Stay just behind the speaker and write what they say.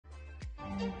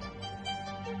¿Qué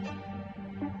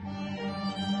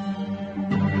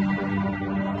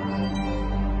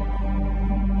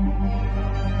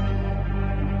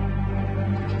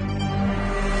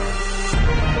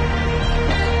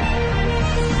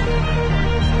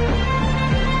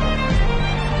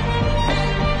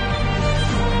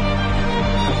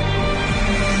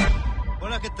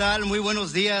tal? Muy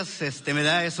buenos días.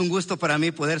 Es un gusto para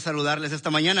mí poder saludarles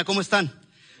esta mañana. ¿Cómo están?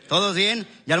 ¿Todos bien?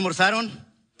 ¿Ya almorzaron?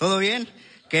 ¿Todo bien?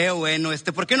 Qué bueno.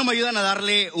 ¿Por qué no me ayudan a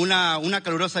darle una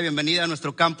calurosa bienvenida a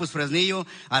nuestro campus Fresnillo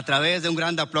a través de un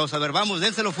gran aplauso? A ver, vamos,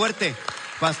 dénselo fuerte.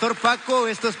 Pastor Paco,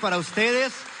 esto es para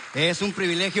ustedes. Es un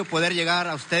privilegio poder llegar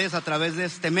a ustedes a través de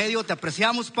este medio. Te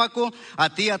apreciamos, Paco,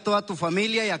 a ti, a toda tu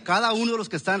familia y a cada uno de los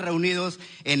que están reunidos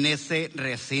en ese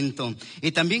recinto.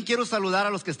 Y también quiero saludar a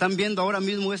los que están viendo ahora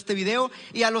mismo este video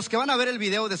y a los que van a ver el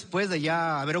video después de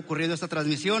ya haber ocurrido esta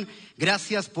transmisión.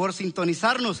 Gracias por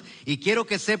sintonizarnos y quiero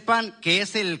que sepan que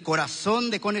es el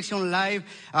corazón de Conexión Live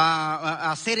a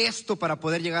hacer esto para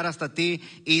poder llegar hasta ti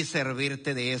y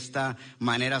servirte de esta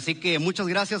manera. Así que muchas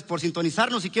gracias por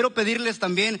sintonizarnos y quiero pedirles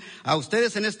también a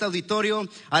ustedes en este auditorio,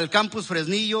 al Campus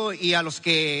Fresnillo y a los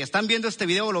que están viendo este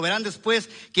video, lo verán después,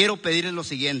 quiero pedirles lo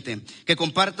siguiente: que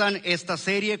compartan esta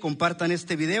serie, compartan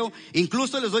este video,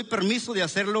 incluso les doy permiso de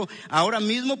hacerlo ahora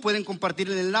mismo, pueden compartir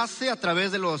el enlace a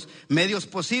través de los medios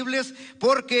posibles,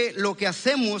 porque lo que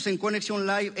hacemos en Conexión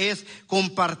Live es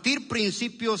compartir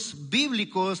principios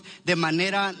bíblicos de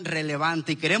manera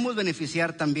relevante y queremos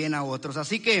beneficiar también a otros.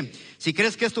 Así que si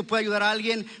crees que esto puede ayudar a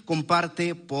alguien,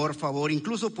 comparte por favor,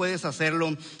 incluso puedes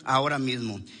hacerlo ahora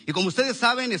mismo. Y como ustedes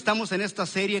saben, estamos en esta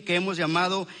serie que hemos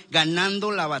llamado Ganando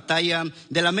la Batalla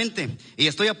de la Mente y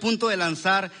estoy a punto de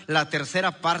lanzar la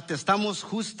tercera parte. Estamos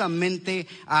justamente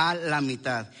a la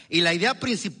mitad y la idea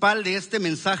principal de este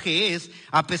mensaje es: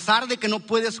 a pesar de que no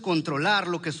puedes controlar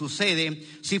lo que sucede,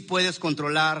 sí puedes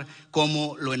controlar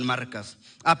cómo lo enmarcas.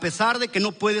 A pesar de que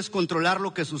no puedes controlar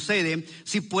lo que sucede,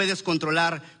 sí puedes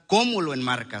controlar cómo lo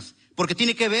enmarcas. Porque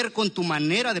tiene que ver con tu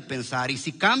manera de pensar y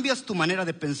si cambias tu manera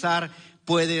de pensar,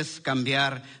 puedes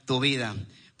cambiar tu vida.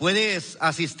 Puedes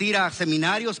asistir a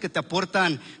seminarios que te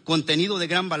aportan contenido de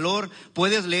gran valor,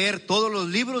 puedes leer todos los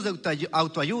libros de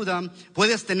autoayuda,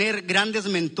 puedes tener grandes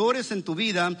mentores en tu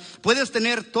vida, puedes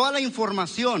tener toda la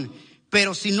información,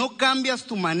 pero si no cambias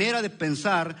tu manera de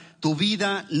pensar, tu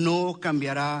vida no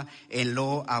cambiará en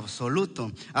lo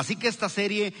absoluto. Así que esta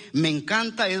serie me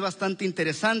encanta, es bastante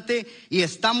interesante y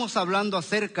estamos hablando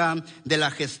acerca de la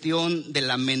gestión de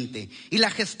la mente. Y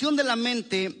la gestión de la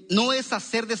mente no es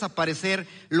hacer desaparecer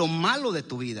lo malo de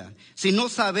tu vida, sino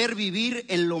saber vivir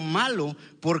en lo malo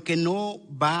porque no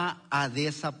va a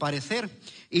desaparecer.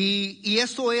 Y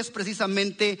eso es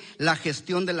precisamente la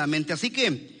gestión de la mente. Así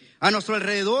que a nuestro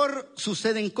alrededor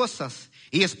suceden cosas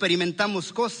y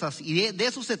experimentamos cosas y de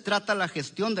eso se trata la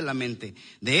gestión de la mente.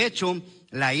 De hecho,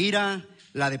 la ira,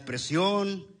 la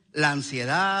depresión, la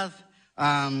ansiedad,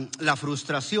 la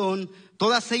frustración,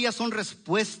 todas ellas son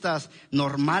respuestas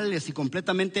normales y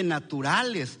completamente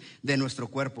naturales de nuestro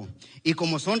cuerpo. Y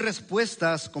como son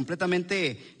respuestas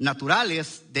completamente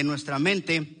naturales de nuestra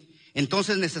mente,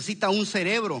 entonces necesita un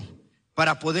cerebro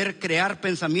para poder crear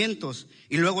pensamientos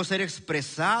y luego ser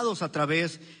expresados a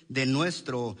través de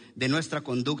nuestra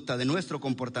conducta, de nuestro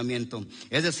comportamiento.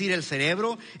 Es decir, el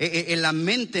cerebro, la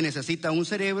mente necesita un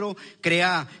cerebro,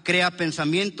 crea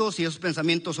pensamientos y esos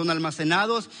pensamientos son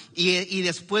almacenados y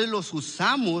después los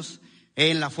usamos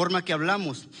en la forma que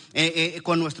hablamos,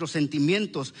 con nuestros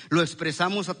sentimientos, lo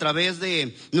expresamos a través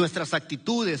de nuestras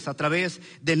actitudes, a través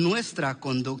de nuestra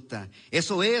conducta.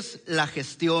 Eso es la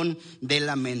gestión de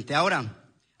la mente. Ahora,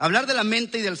 hablar de la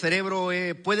mente y del cerebro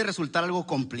puede resultar algo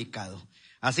complicado,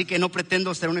 así que no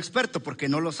pretendo ser un experto porque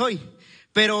no lo soy,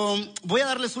 pero voy a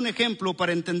darles un ejemplo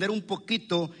para entender un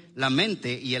poquito la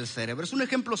mente y el cerebro. Es un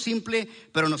ejemplo simple,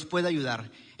 pero nos puede ayudar.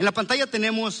 En la pantalla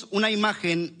tenemos una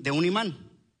imagen de un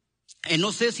imán.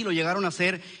 No sé si lo llegaron a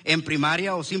hacer en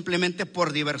primaria o simplemente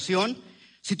por diversión.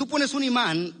 Si tú pones un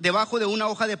imán debajo de una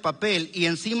hoja de papel y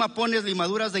encima pones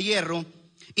limaduras de hierro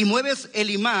y mueves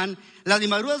el imán, las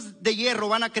limaduras de hierro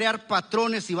van a crear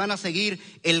patrones y van a seguir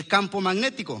el campo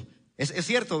magnético. Es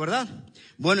cierto, ¿verdad?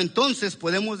 Bueno, entonces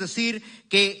podemos decir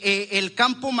que el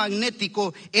campo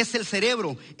magnético es el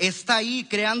cerebro, está ahí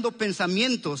creando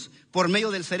pensamientos por medio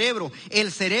del cerebro.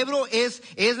 El cerebro es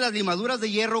las limaduras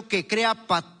de hierro que crea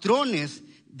patrones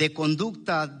de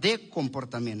conducta, de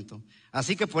comportamiento.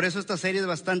 Así que por eso esta serie es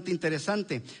bastante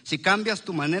interesante. Si cambias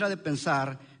tu manera de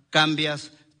pensar,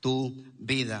 cambias tu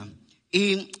vida.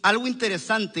 Y algo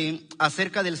interesante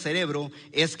acerca del cerebro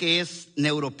es que es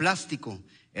neuroplástico.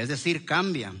 Es decir,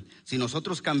 cambia. Si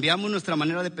nosotros cambiamos nuestra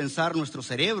manera de pensar, nuestro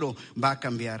cerebro va a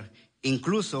cambiar.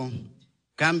 Incluso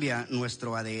cambia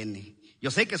nuestro ADN.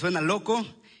 Yo sé que suena loco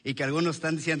y que algunos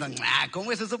están diciendo,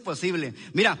 ¿cómo es eso posible?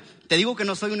 Mira, te digo que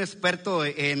no soy un experto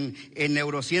en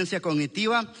neurociencia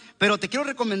cognitiva, pero te quiero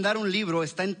recomendar un libro,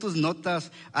 está en tus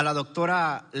notas, a la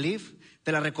doctora Liv.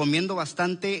 Te la recomiendo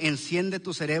bastante, Enciende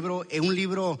tu cerebro, es un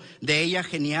libro de ella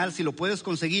genial. Si lo puedes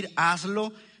conseguir,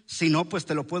 hazlo. Si no, pues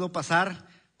te lo puedo pasar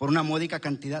por una módica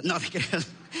cantidad. No te creas,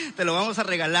 te lo vamos a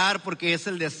regalar porque es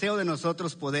el deseo de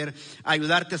nosotros poder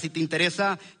ayudarte. Si te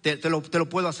interesa, te lo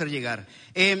puedo hacer llegar.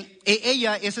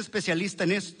 Ella es especialista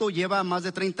en esto, lleva más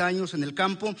de 30 años en el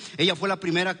campo. Ella fue la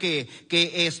primera que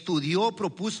estudió,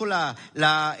 propuso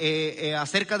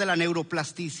acerca de la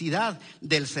neuroplasticidad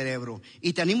del cerebro.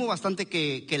 Y te animo bastante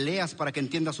que leas para que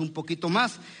entiendas un poquito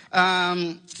más.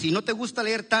 Si no te gusta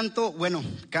leer tanto, bueno,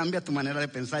 cambia tu manera de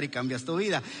pensar y cambias tu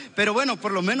vida. Pero bueno,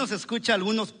 por lo menos escucha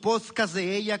algunos podcasts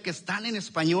de ella que están en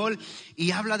español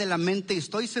y habla de la mente. Y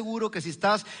estoy seguro que si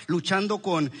estás luchando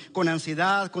con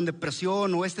ansiedad, con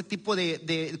depresión o este tipo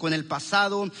con el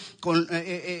pasado, con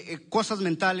cosas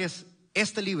mentales,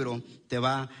 este libro te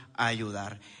va a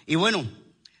ayudar. Y bueno,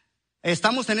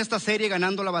 estamos en esta serie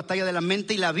ganando la batalla de la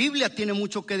mente y la Biblia tiene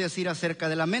mucho que decir acerca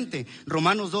de la mente.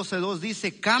 Romanos 12:2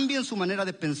 dice, cambien su manera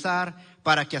de pensar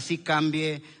para que así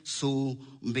cambie su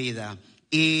vida.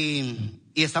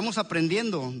 Y estamos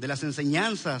aprendiendo de las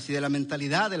enseñanzas y de la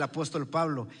mentalidad del apóstol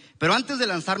Pablo. Pero antes de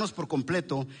lanzarnos por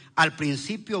completo al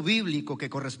principio bíblico que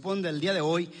corresponde al día de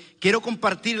hoy, quiero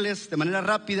compartirles de manera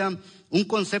rápida un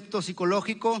concepto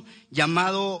psicológico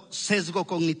llamado sesgo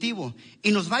cognitivo.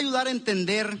 Y nos va a ayudar a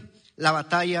entender la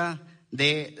batalla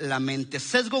de la mente.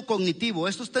 Sesgo cognitivo,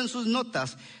 esto está en sus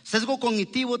notas. Sesgo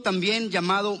cognitivo también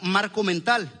llamado marco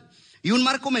mental. Y un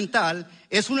marco mental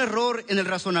es un error en el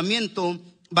razonamiento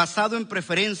basado en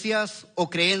preferencias o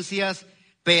creencias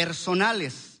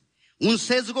personales. Un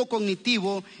sesgo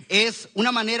cognitivo es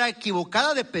una manera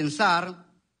equivocada de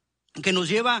pensar que nos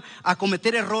lleva a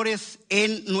cometer errores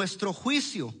en nuestro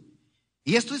juicio.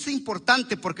 Y esto es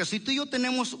importante porque si tú y yo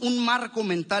tenemos un marco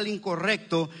mental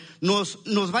incorrecto, nos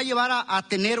va a llevar a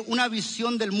tener una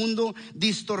visión del mundo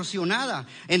distorsionada.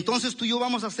 Entonces tú y yo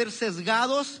vamos a ser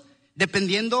sesgados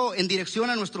dependiendo en dirección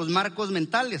a nuestros marcos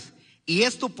mentales. Y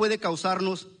esto puede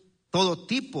causarnos todo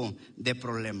tipo de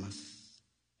problemas.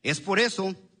 Es por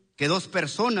eso que dos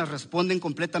personas responden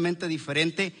completamente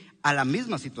diferente a la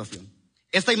misma situación.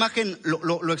 Esta imagen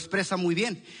lo expresa muy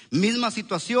bien. Misma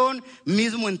situación,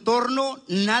 mismo entorno,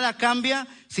 nada cambia.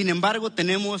 Sin embargo,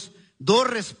 tenemos dos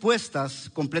respuestas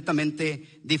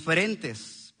completamente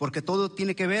diferentes, porque todo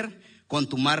tiene que ver con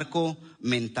tu marco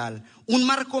mental. Un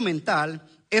marco mental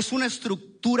es una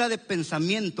estructura de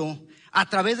pensamiento a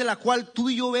través de la cual tú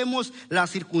y yo vemos las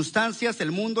circunstancias,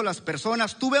 el mundo, las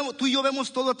personas. Tú y yo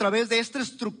vemos todo a través de esta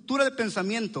estructura de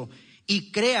pensamiento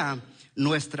y crea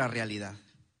nuestra realidad.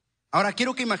 Ahora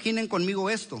quiero que imaginen conmigo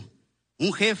esto.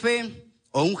 Un jefe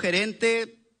o un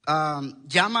gerente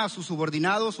llama a sus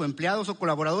subordinados o empleados o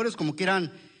colaboradores, como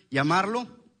quieran llamarlo,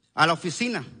 a la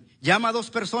oficina. Llama a dos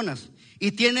personas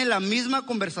y tiene la misma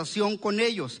conversación con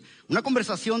ellos. Una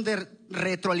conversación de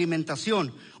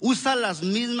retroalimentación. Usa las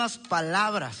mismas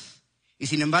palabras. Y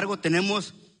sin embargo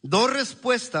tenemos dos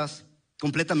respuestas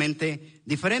completamente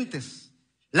diferentes.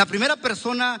 La primera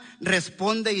persona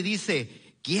responde y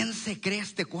dice, ¿quién se cree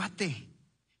este cuate?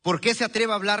 ¿Por qué se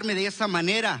atreve a hablarme de esa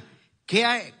manera?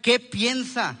 ¿Qué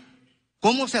piensa?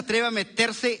 ¿Cómo se atreve a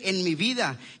meterse en mi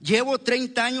vida? Llevo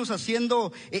 30 años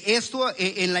haciendo esto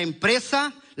en la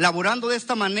empresa, laborando de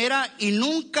esta manera y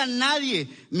nunca nadie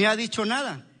me ha dicho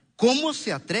nada. ¿Cómo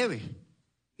se atreve?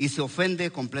 Y se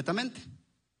ofende completamente.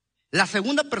 La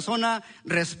segunda persona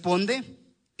responde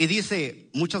y dice,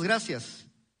 muchas gracias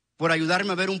por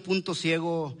ayudarme a ver un punto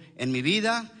ciego en mi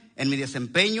vida, en mi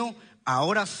desempeño.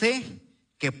 Ahora sé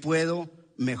que puedo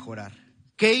mejorar.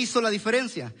 ¿Qué hizo la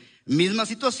diferencia? Misma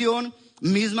situación,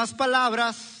 mismas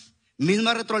palabras,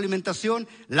 misma retroalimentación.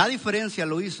 La diferencia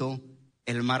lo hizo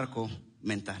el marco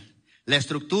mental. La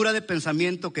estructura de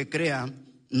pensamiento que crea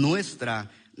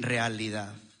nuestra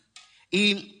realidad.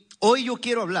 Y hoy yo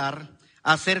quiero hablar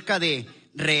acerca de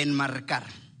reenmarcar.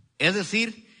 Es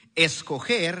decir,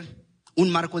 escoger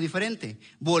un marco diferente,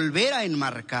 volver a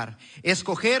enmarcar,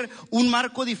 escoger un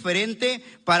marco diferente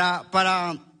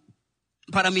para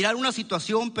mirar una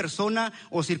situación, persona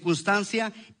o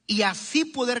circunstancia y así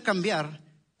poder cambiar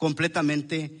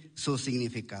completamente su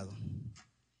significado.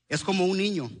 Es como un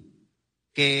niño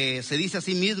que se dice a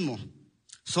sí mismo,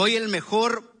 soy el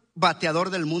mejor bateador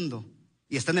del mundo,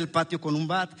 y está en el patio con un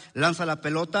bat, lanza la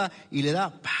pelota y le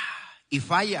da, ¡pah!, y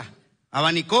falla,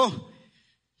 abanicó.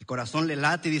 corazón le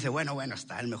late y dice, bueno,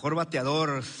 está, el mejor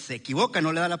bateador se equivoca,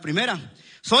 no le da la primera.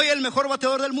 Soy el mejor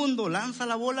bateador del mundo, lanza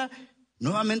la bola,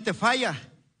 nuevamente falla.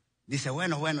 Dice,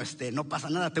 bueno, no pasa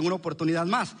nada, tengo una oportunidad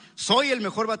más. Soy el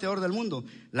mejor bateador del mundo.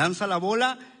 Lanza la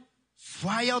bola,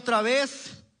 falla otra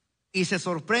vez y se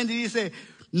sorprende y dice,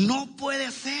 no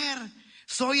puede ser.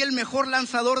 Soy el mejor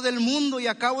lanzador del mundo y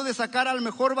acabo de sacar al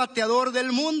mejor bateador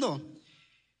del mundo.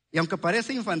 Y aunque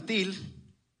parece infantil,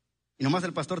 y nomás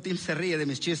el pastor Tim se ríe de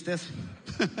mis chistes,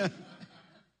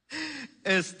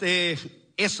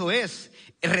 eso es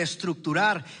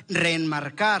reestructurar,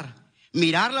 reenmarcar,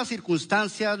 mirar las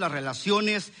circunstancias, las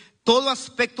relaciones, todo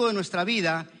aspecto de nuestra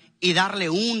vida y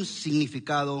darle un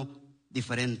significado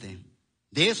diferente.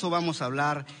 De eso vamos a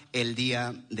hablar el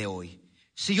día de hoy.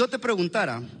 Si yo te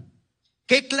preguntara,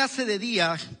 ¿qué clase de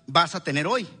día vas a tener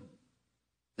hoy?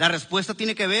 La respuesta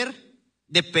tiene que ver,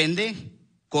 depende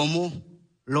cómo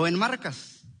lo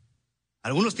enmarcas.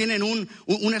 Algunos tienen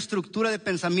una estructura de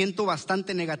pensamiento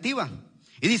bastante negativa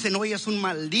y dicen, hoy es un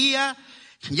mal día,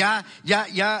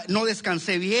 ya no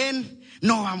descansé bien,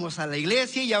 no vamos a la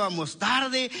iglesia, ya vamos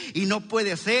tarde y no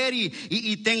puede ser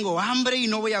y tengo hambre y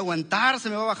no voy a aguantar, se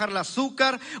me va a bajar el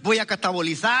azúcar, voy a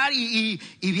catabolizar y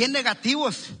bien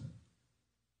negativos.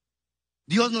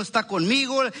 Dios no está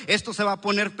conmigo, esto se va a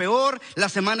poner peor, la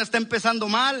semana está empezando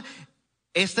mal.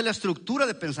 Esta es la estructura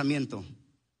de pensamiento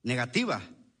negativa.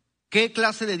 ¿Qué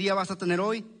clase de día vas a tener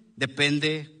hoy?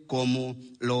 Depende cómo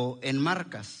lo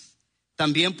enmarcas.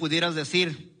 También pudieras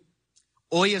decir,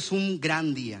 hoy es un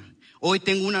gran día. Hoy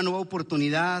tengo una nueva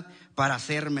oportunidad para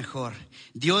ser mejor.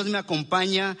 Dios me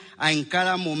acompaña en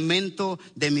cada momento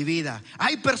de mi vida.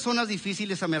 Hay personas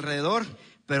difíciles a mi alrededor,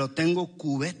 pero tengo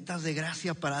cubetas de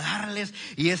gracia para darles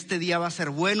y este día va a ser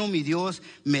bueno, mi Dios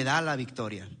me da la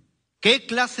victoria. ¿Qué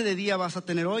clase de día vas a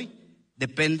tener hoy?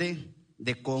 Depende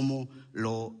de cómo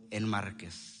lo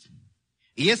enmarques.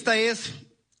 Y esta es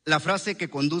la frase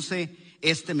que conduce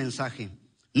este mensaje.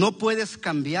 No puedes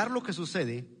cambiar lo que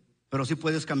sucede, pero sí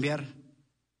puedes cambiar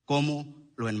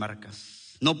cómo lo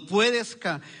enmarcas. No puedes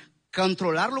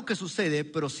controlar lo que sucede,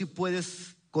 pero sí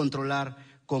puedes controlar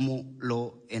cómo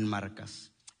lo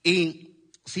enmarcas.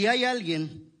 Y si hay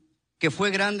alguien que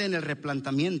fue grande en el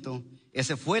replanteamiento,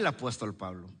 ese fue el apóstol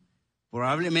Pablo.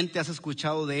 Probablemente has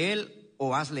escuchado de él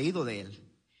o has leído de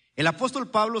él. El apóstol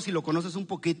Pablo, si lo conoces un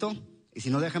poquito, y si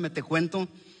no déjame te cuento,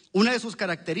 una de sus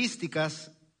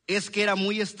características es que era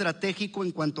muy estratégico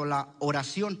en cuanto a la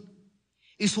oración.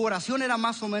 Y su oración era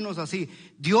más o menos así: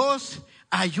 Dios,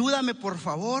 ayúdame por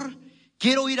favor,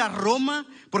 quiero ir a Roma,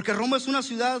 porque Roma es una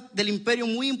ciudad del imperio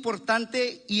muy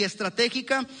importante y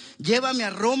estratégica. Llévame a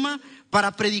Roma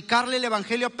para predicarle el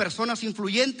evangelio a personas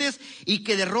influyentes y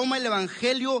que de Roma el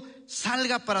evangelio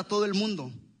salga para todo el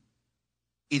mundo.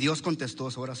 Y Dios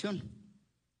contestó su oración.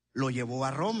 Lo llevó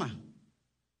a Roma,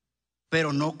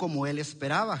 pero no como él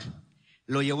esperaba.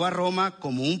 Lo llevó a Roma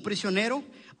como un prisionero.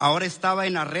 Ahora estaba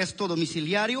en arresto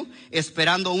domiciliario,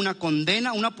 esperando una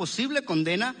condena, una posible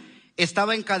condena.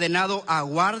 Estaba encadenado a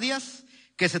guardias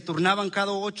que se turnaban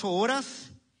cada 8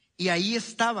 horas. Y ahí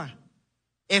estaba.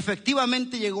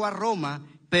 Efectivamente llegó a Roma,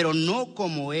 pero no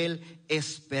como él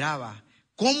esperaba.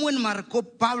 ¿Cómo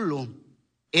enmarcó Pablo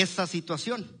esa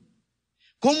situación?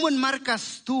 ¿Cómo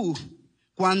enmarcas tú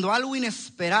cuando algo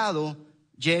inesperado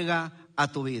llega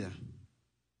a tu vida?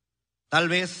 Tal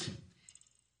vez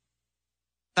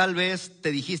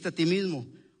te dijiste a ti mismo,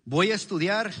 voy a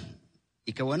estudiar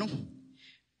y qué bueno,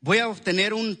 voy a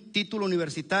obtener un título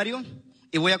universitario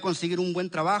y voy a conseguir un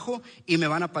buen trabajo y me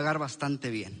van a pagar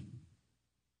bastante bien.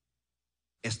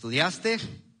 Estudiaste,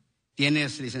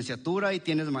 tienes licenciatura y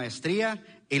tienes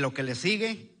maestría y lo que le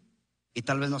sigue, y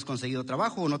tal vez no has conseguido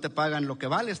trabajo o no te pagan lo que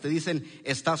vales, te dicen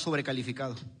estás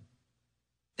sobrecalificado.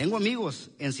 Tengo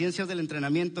amigos en ciencias del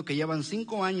entrenamiento que llevan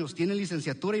 5 años, tienen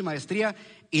licenciatura y maestría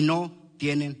y no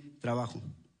tienen trabajo.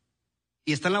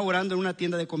 Y están laborando en una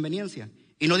tienda de conveniencia.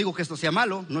 Y no digo que esto sea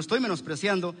malo, no estoy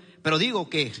menospreciando, pero digo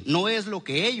que no es lo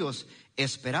que ellos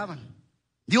esperaban.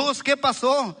 Dios, ¿qué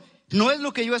pasó? No es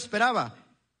lo que yo esperaba.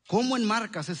 ¿Cómo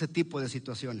enmarcas ese tipo de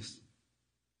situaciones?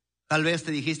 Tal vez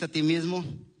te dijiste a ti mismo,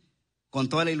 con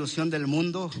toda la ilusión del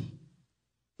mundo,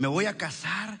 me voy a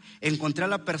casar, encontré a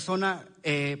la persona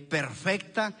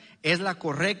perfecta, es la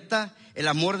correcta, el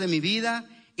amor de mi vida,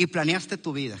 y planeaste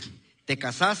tu vida. Te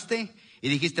casaste y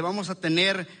dijiste, vamos a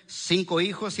tener 5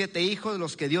 hijos, 7 hijos,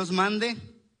 los que Dios mande.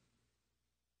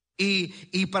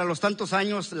 Y para los tantos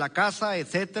años, la casa,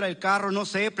 etcétera, el carro, no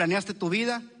sé, planeaste tu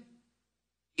vida.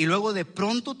 Y luego de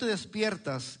pronto te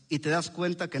despiertas y te das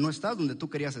cuenta que no estás donde tú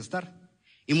querías estar.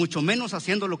 Y mucho menos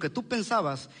haciendo lo que tú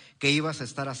pensabas que ibas a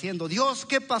estar haciendo. Dios,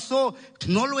 ¿qué pasó?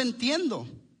 No lo entiendo.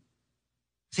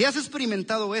 Si has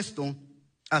experimentado esto,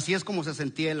 así es como se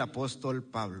sentía el apóstol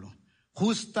Pablo.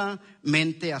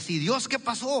 Justamente así. Dios, ¿qué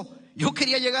pasó? Yo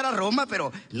quería llegar a Roma,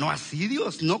 pero no así,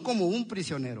 Dios, no como un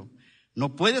prisionero.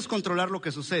 No puedes controlar lo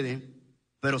que sucede,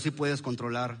 pero sí puedes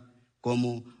controlar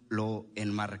cómo lo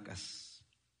enmarcas.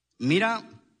 Mira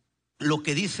lo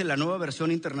que dice la Nueva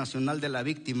Versión Internacional de la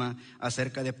Víctima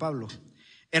acerca de Pablo.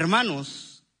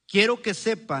 Hermanos, quiero que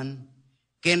sepan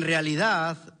que en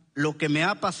realidad lo que me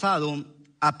ha pasado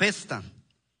apesta.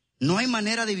 No hay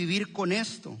manera de vivir con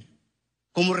esto.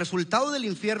 Como resultado del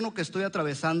infierno que estoy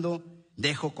atravesando,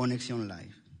 dejo Conexión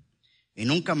Live. Y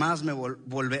nunca más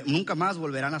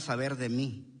volverán a saber de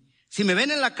mí. Si me ven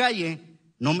en la calle,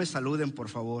 no me saluden, por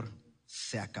favor.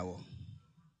 Se acabó.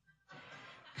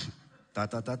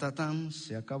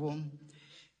 Se acabó.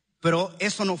 Pero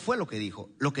eso no fue lo que dijo.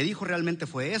 Lo que dijo realmente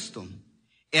fue esto.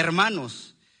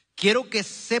 Hermanos, quiero que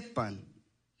sepan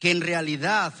que en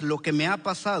realidad lo que me ha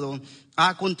pasado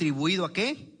ha contribuido ¿a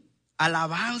qué? Al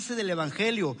avance del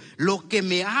evangelio. Lo que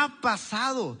me ha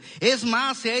pasado, es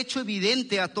más, se ha hecho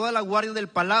evidente a toda la guardia del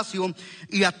palacio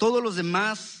y a todos los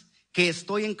demás que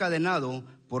estoy encadenado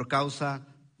por causa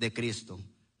de Cristo.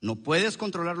 No puedes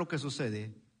controlar lo que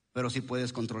sucede, pero sí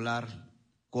puedes controlar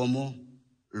cómo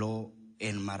lo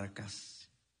enmarcas.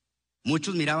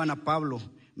 Muchos miraban a Pablo,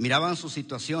 miraban su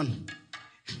situación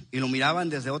y lo miraban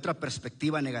desde otra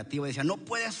perspectiva negativa. Decían, no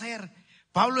puede ser,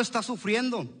 Pablo está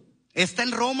sufriendo. Está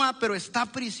en Roma, pero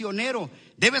está prisionero.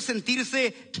 Debe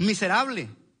sentirse miserable.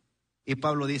 Y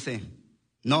Pablo dice,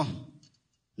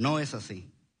 no es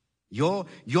así. Yo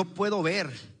puedo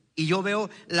ver y yo veo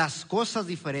las cosas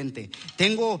diferente.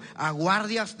 Tengo a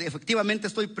guardias, efectivamente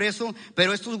estoy preso,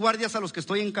 pero estos guardias a los que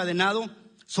estoy encadenado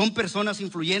son personas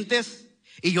influyentes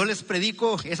y yo les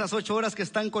predico esas 8 horas que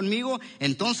están conmigo.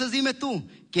 Entonces dime tú,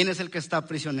 ¿quién es el que está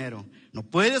prisionero? No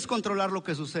puedes controlar lo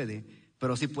que sucede,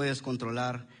 pero sí puedes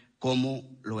controlar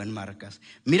cómo lo enmarcas.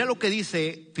 Mira lo que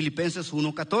dice Filipenses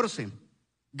 1:14.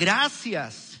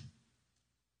 Gracias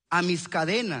a mis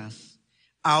cadenas,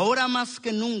 ahora más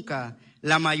que nunca,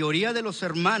 la mayoría de los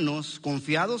hermanos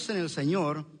confiados en el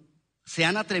Señor se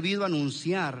han atrevido a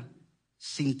anunciar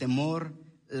sin temor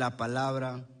la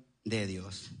palabra de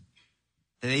Dios.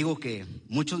 Te digo que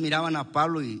muchos miraban a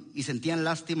Pablo y sentían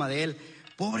lástima de él.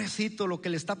 Pobrecito, lo que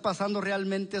le está pasando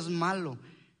realmente es malo.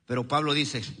 Pero Pablo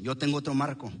dice, yo tengo otro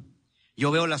marco. Yo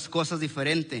veo las cosas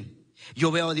diferente.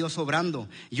 Yo veo a Dios obrando.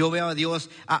 Yo veo a Dios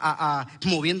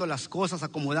moviendo las cosas,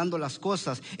 acomodando las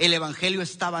cosas. El evangelio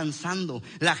está avanzando.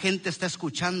 La gente está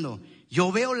escuchando.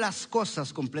 Yo veo las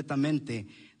cosas completamente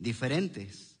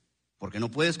diferentes. Porque no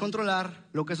puedes controlar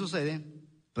lo que sucede,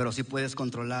 pero sí puedes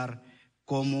controlar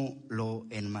cómo lo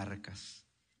enmarcas.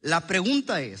 La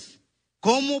pregunta es,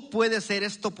 ¿cómo puede ser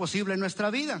esto posible en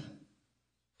nuestra vida?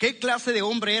 ¿Qué clase de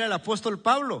hombre era el apóstol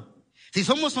Pablo? Si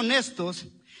somos honestos,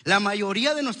 la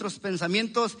mayoría de nuestros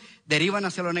pensamientos derivan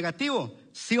hacia lo negativo,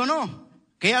 ¿sí o no?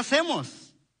 ¿Qué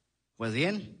hacemos? Pues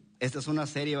bien, esta es una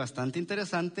serie bastante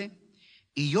interesante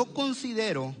y yo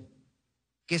considero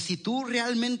que si tú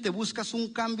realmente buscas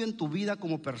un cambio en tu vida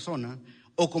como persona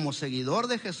o como seguidor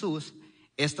de Jesús,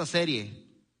 esta serie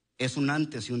es un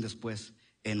antes y un después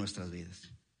en nuestras vidas.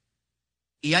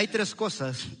 Y hay 3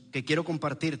 cosas que quiero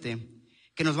compartirte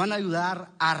que nos van a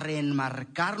ayudar a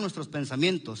reenmarcar nuestros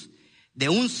pensamientos de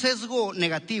un sesgo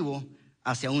negativo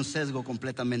hacia un sesgo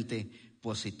completamente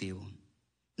positivo.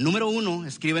 Número 1,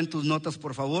 escribe en tus notas,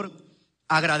 por favor,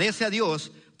 agradece a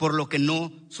Dios por lo que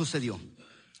no sucedió.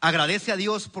 Agradece a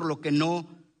Dios por lo que no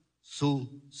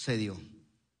sucedió.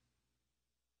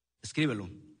 Escríbelo.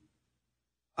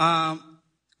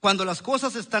 Cuando las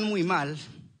cosas están muy mal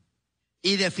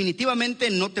y definitivamente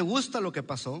no te gusta lo que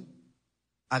pasó,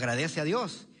 agradece a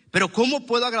Dios. Pero ¿cómo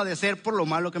puedo agradecer por lo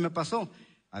malo que me pasó?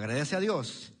 Agradece a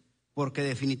Dios porque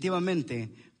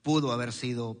definitivamente pudo haber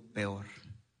sido peor.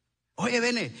 Oye,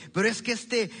 Bene, pero es que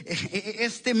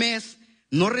este mes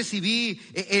no recibí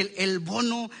el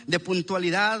bono de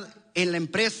puntualidad en la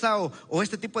empresa o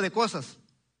este tipo de cosas.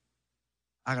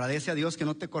 Agradece a Dios que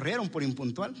no te corrieron por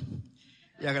impuntual.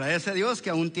 Y agradece a Dios que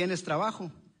aún tienes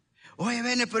trabajo. Oye,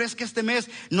 Bene, pero es que este mes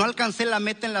no alcancé la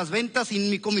meta en las ventas y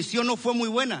mi comisión no fue muy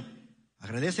buena.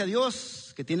 Agradece a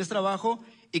Dios que tienes trabajo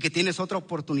y que tienes otra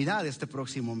oportunidad este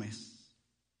próximo mes.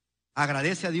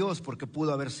 Agradece a Dios porque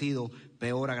pudo haber sido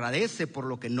peor. Agradece por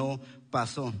lo que no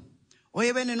pasó.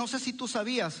 Oye, Bene, no sé si tú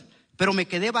sabías, pero me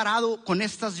quedé varado con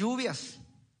estas lluvias.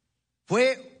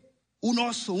 Fue un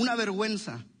oso, una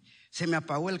vergüenza. Se me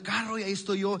apagó el carro y ahí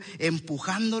estoy yo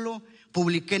empujándolo.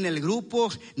 Publiqué en el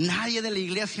grupo, nadie de la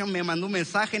iglesia me mandó un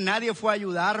mensaje, nadie fue a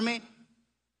ayudarme.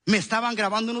 Me estaban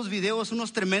grabando unos videos,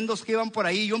 unos tremendos que iban por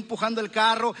ahí, yo empujando el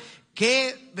carro.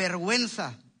 qué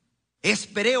vergüenza.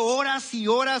 Esperé horas y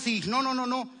horas y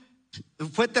no.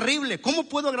 Fue terrible. ¿Cómo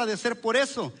puedo agradecer por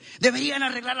eso? Deberían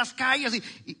arreglar las calles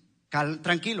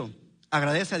tranquilo,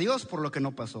 agradece a Dios por lo que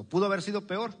no pasó. Pudo haber sido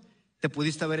peor. Te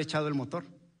pudiste haber echado el motor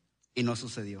y no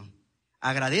sucedió.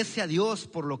 Agradece a Dios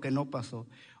por lo que no pasó.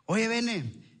 Oye,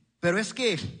 Bene, pero es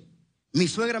que mi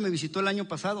suegra me visitó el año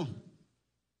pasado.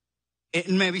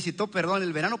 Me visitó,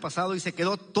 el verano pasado y se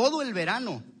quedó todo el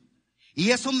verano. Y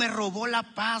eso me robó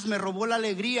la paz, me robó la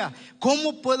alegría.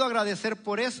 ¿Cómo puedo agradecer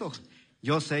por eso?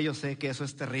 Yo sé que eso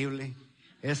es terrible.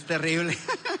 Es terrible.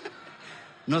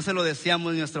 No se lo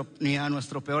decíamos ni a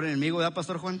nuestro peor enemigo, ¿verdad,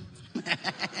 Pastor Juan?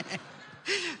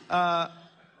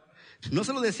 No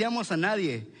se lo decíamos a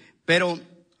nadie, pero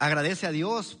agradece a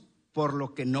Dios por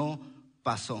lo que no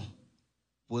pasó.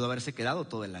 Pudo haberse quedado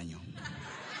todo el año.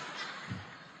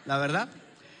 La verdad,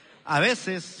 a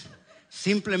veces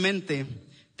simplemente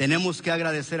tenemos que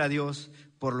agradecer a Dios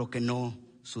por lo que no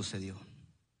sucedió.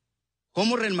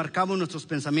 ¿Cómo remarcamos nuestros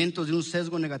pensamientos de un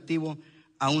sesgo negativo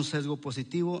a un sesgo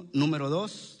positivo? Número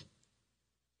 2,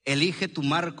 elige tu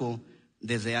marco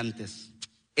desde antes.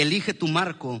 Elige tu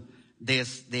marco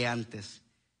desde antes.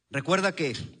 Recuerda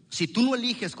que si tú no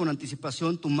eliges con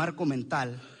anticipación tu marco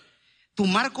mental, tu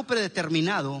marco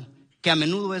predeterminado, que a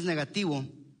menudo es negativo,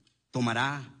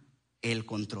 tomará el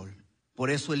control. Por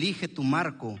eso elige tu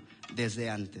marco desde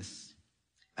antes.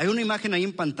 Hay una imagen ahí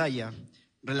en pantalla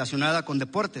relacionada con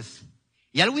deportes.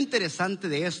 Y algo interesante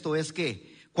de esto es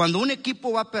que cuando un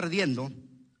equipo va perdiendo,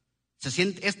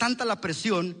 es tanta la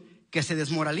presión que se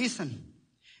desmoralizan.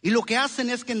 Y lo que hacen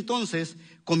es que entonces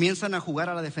comienzan a jugar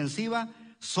a la defensiva,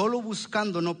 solo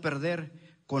buscando no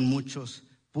perder con muchos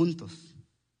puntos.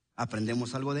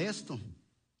 Aprendemos algo de esto.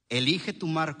 Elige tu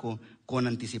marco con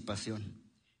anticipación.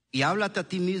 Y háblate a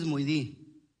ti mismo y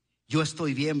di: yo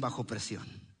estoy bien bajo presión.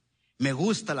 Me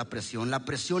gusta la presión. La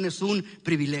presión es un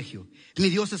privilegio. Mi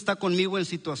Dios está conmigo en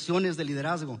situaciones de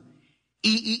liderazgo.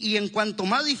 Y en cuanto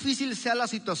más difícil sea la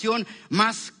situación,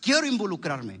 más quiero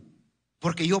involucrarme.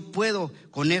 Porque yo puedo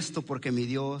con esto, porque mi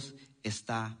Dios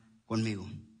está conmigo.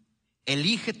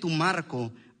 Elige tu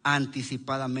marco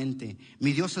anticipadamente.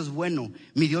 Mi Dios es bueno.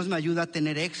 Mi Dios me ayuda a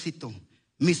tener éxito.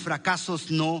 Mis fracasos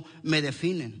no me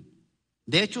definen.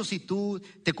 De hecho, si tú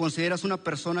te consideras una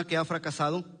persona que ha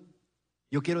fracasado,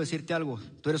 yo quiero decirte algo.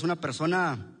 Tú eres una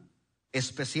persona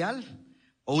especial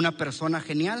o una persona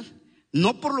genial,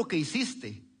 no por lo que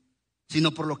hiciste,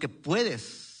 sino por lo que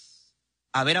puedes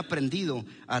haber aprendido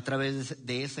a través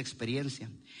de esa experiencia.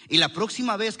 Y la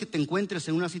próxima vez que te encuentres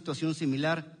en una situación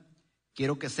similar,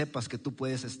 quiero que sepas que tú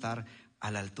puedes estar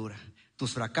a la altura.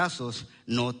 Tus fracasos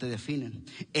no te definen.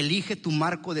 Elige tu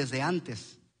marco desde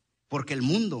antes, porque el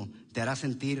mundo te hará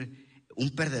sentir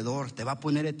un perdedor, te va a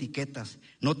poner etiquetas.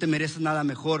 No te mereces nada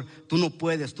mejor, tú no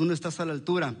puedes, tú no estás a la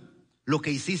altura. Lo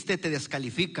que hiciste te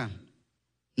descalifica.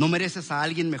 No mereces a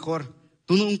alguien mejor,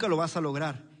 tú nunca lo vas a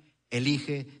lograr.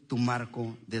 Elige tu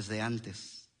marco desde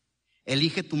antes.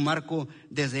 Elige tu marco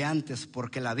desde antes,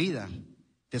 porque la vida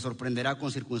te sorprenderá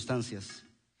con circunstancias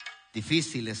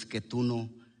difíciles que tú no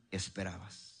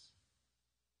esperabas.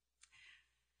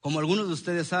 Como algunos de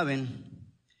ustedes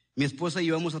saben, mi esposa y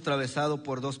yo hemos atravesado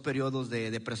por 2 periodos de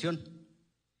depresión.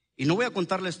 Y no voy a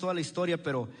contarles toda la historia,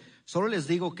 pero solo les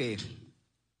digo que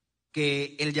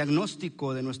el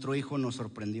diagnóstico de nuestro hijo nos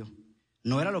sorprendió.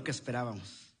 No era lo que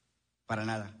esperábamos, para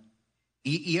nada.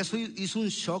 Y eso hizo un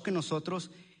shock en nosotros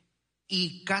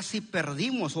y casi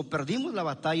perdimos la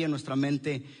batalla en nuestra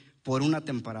mente por una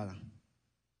temporada.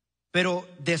 Pero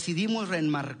decidimos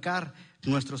reenmarcar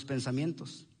nuestros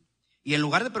pensamientos. Y en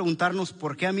lugar de preguntarnos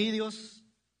 ¿por qué a mí, Dios?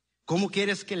 ¿Cómo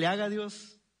quieres que le haga,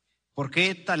 Dios? ¿Por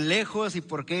qué tan lejos y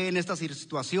por qué en esta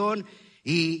situación?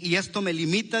 Y esto me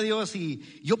limita, Dios,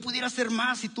 y yo pudiera hacer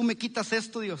más si tú me quitas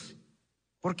esto, Dios.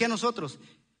 ¿Por qué a nosotros?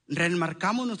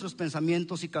 Reenmarcamos nuestros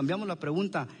pensamientos y cambiamos la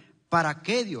pregunta: ¿para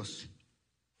qué, Dios?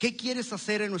 ¿Qué quieres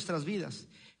hacer en nuestras vidas?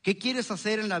 ¿Qué quieres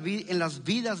hacer en las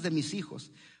vidas de mis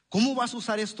hijos? ¿Cómo vas a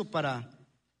usar esto para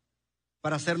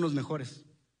hacernos mejores?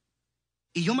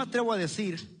 Y yo me atrevo a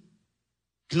decir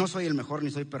que no soy el mejor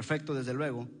ni soy perfecto, desde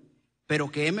luego,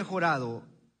 pero que he mejorado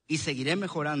y seguiré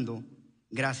mejorando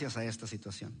gracias a esta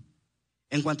situación.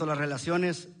 En cuanto a las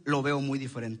relaciones, lo veo muy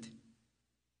diferente.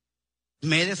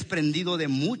 Me he desprendido de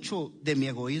mucho de mi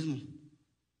egoísmo.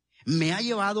 Me ha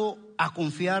llevado a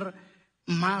confiar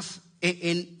más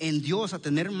en Dios, a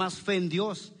tener más fe en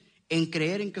Dios, en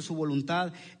creer en que su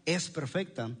voluntad es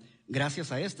perfecta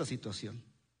gracias a esta situación.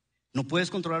 No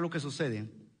puedes controlar lo que sucede,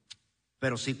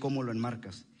 pero sí cómo lo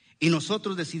enmarcas. Y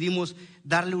nosotros decidimos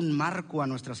darle un marco a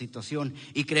nuestra situación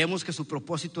y creemos que su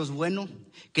propósito es bueno,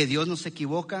 que Dios no se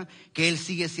equivoca, que Él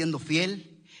sigue siendo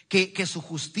fiel, que su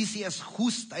justicia es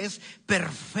justa, es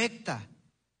perfecta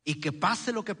y que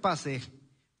pase lo que pase,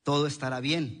 todo estará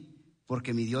bien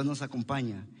porque mi Dios nos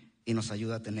acompaña y nos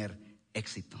ayuda a tener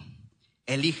éxito.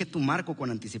 Elige tu marco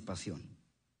con anticipación.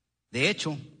 De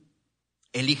hecho,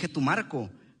 elige tu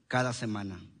marco cada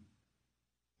semana.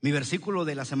 Mi versículo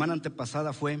de la semana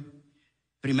antepasada fue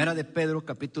Primera de Pedro,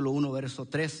 capítulo 1, verso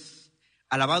 3.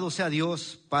 Alabado sea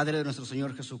Dios, Padre de nuestro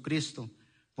Señor Jesucristo.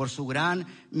 Por su gran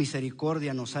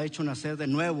misericordia nos ha hecho nacer de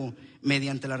nuevo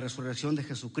mediante la resurrección de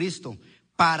Jesucristo,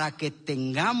 para que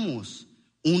tengamos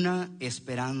una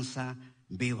esperanza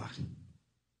viva.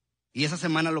 Y esa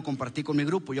semana lo compartí con mi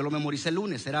grupo. Yo lo memoricé el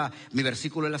lunes, era mi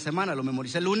versículo de la semana. Lo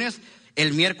memoricé el lunes,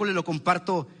 el miércoles lo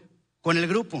comparto con el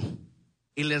grupo.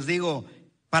 Y les digo,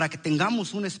 para que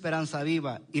tengamos una esperanza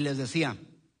viva. Y les decía,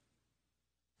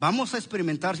 vamos a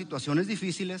experimentar situaciones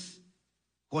difíciles,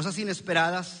 cosas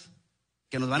inesperadas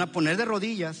que nos van a poner de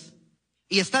rodillas.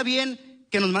 Y está bien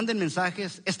que nos manden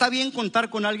mensajes, está bien contar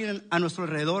con alguien a nuestro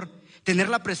alrededor, tener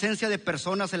la presencia de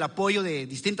personas, el apoyo de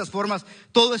distintas formas,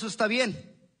 todo eso está bien.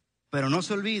 Pero no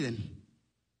se olviden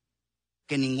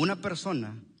que ninguna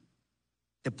persona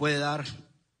te puede dar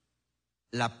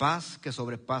la paz que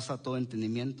sobrepasa todo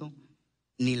entendimiento,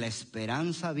 ni la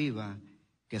esperanza viva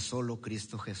que solo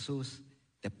Cristo Jesús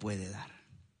te puede dar.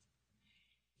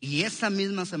 Y esa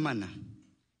misma semana,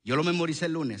 yo lo memoricé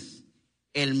el lunes,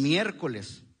 el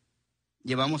miércoles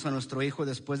llevamos a nuestro hijo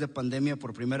después de pandemia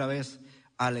por primera vez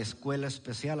a la escuela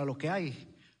especial, a lo que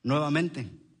hay nuevamente.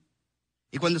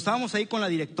 Y cuando estábamos ahí con la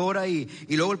directora y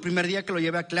luego el primer día que lo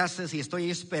llevé a clases y estoy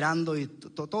ahí esperando y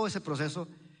todo ese proceso,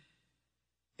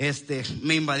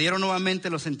 me invadieron nuevamente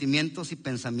los sentimientos y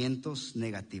pensamientos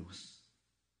negativos.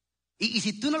 Y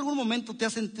si tú en algún momento te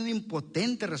has sentido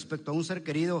impotente respecto a un ser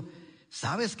querido,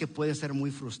 sabes que puede ser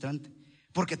muy frustrante,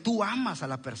 porque tú amas a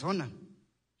la persona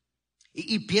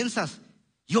y piensas,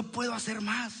 yo puedo hacer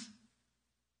más.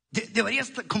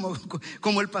 Deberías,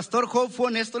 como el pastor Job fue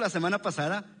honesto la semana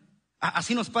pasada.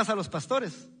 Así nos pasa a los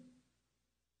pastores.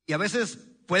 Y a veces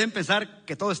pueden pensar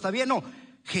que todo está bien. No,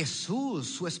 Jesús,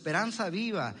 su esperanza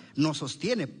viva, nos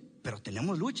sostiene, pero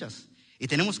tenemos luchas y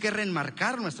tenemos que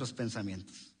reenmarcar nuestros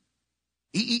pensamientos.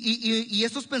 Y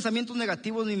estos pensamientos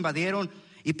negativos me invadieron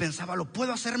y pensaba, lo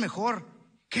puedo hacer mejor.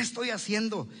 ¿Qué estoy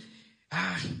haciendo?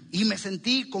 Y me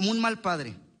sentí como un mal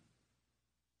padre.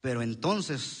 Pero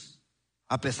entonces,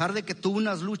 a pesar de que tuve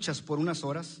unas luchas por unas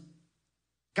horas,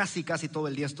 casi todo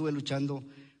el día estuve luchando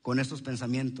con estos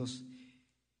pensamientos,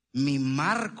 mi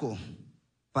marco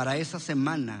para esa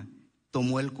semana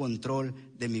tomó el control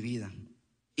de mi vida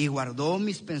y guardó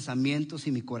mis pensamientos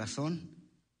y mi corazón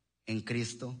en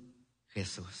Cristo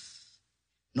Jesús.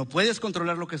 No puedes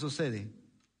controlar lo que sucede,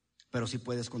 pero sí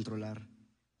puedes controlar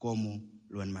cómo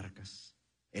lo enmarcas.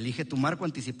 Elige tu marco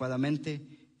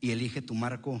anticipadamente y elige tu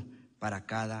marco para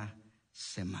cada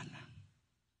semana.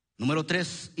 Número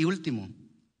 3 y último.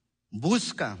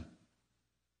 Busca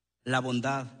la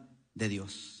bondad de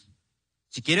Dios.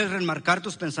 Si quieres remarcar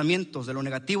tus pensamientos de lo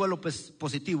negativo a lo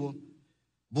positivo,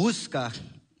 busca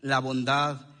la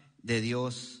bondad de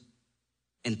Dios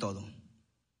en todo.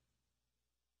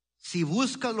 Si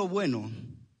buscas lo bueno,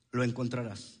 lo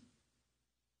encontrarás.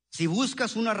 Si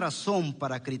buscas una razón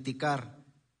para criticar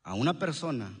a una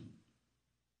persona,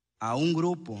 a un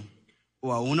grupo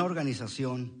o a una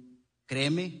organización,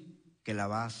 créeme que la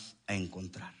vas a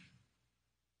encontrar.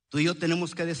 Tú y yo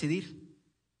tenemos que decidir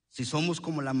si somos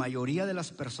como la mayoría de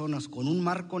las personas con un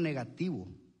marco negativo,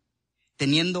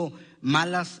 teniendo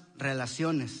malas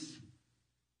relaciones,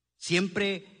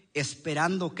 siempre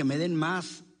esperando que me den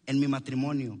más en mi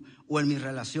matrimonio o en mis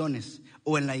relaciones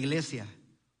o en la iglesia,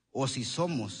 o si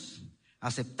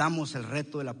aceptamos el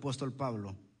reto del apóstol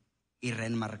Pablo y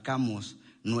reenmarcamos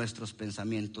nuestros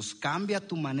pensamientos. Cambia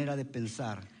tu manera de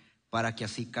pensar para que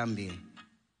así cambie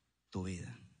tu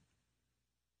vida.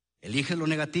 ¿Eliges lo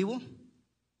negativo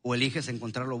o eliges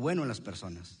encontrar lo bueno en las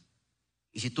personas?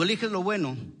 Y si tú eliges lo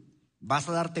bueno, vas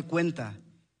a darte cuenta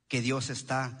que Dios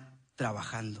está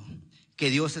trabajando, que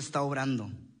Dios está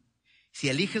obrando. Si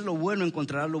eliges lo bueno,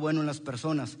 encontrarás lo bueno en las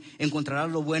personas,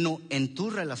 encontrarás lo bueno en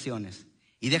tus relaciones.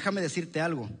 Y déjame decirte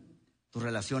algo, tus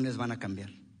relaciones van a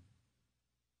cambiar.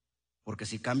 Porque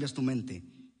si cambias tu mente,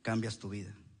 cambias tu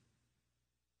vida.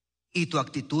 Y tu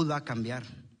actitud va a cambiar.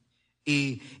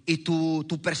 Y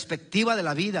tu perspectiva de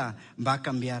la vida va a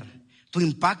cambiar. Tu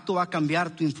impacto va a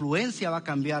cambiar, tu influencia va a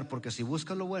cambiar. Porque si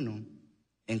buscas lo bueno,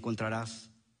 encontrarás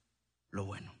lo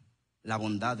bueno, la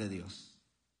bondad de Dios.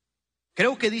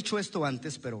 Creo que he dicho esto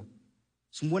antes, pero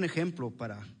Es un buen ejemplo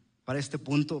para este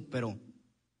punto,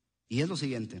 y es lo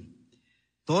siguiente.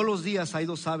 Todos los días hay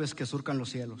dos aves que surcan los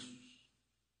cielos,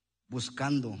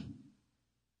 buscando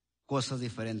cosas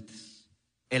diferentes.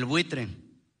 El buitre,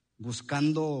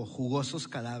 buscando jugosos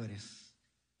cadáveres,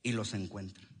 y los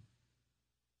encuentra.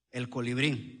 El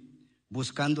colibrí,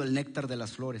 buscando el néctar de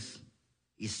las flores,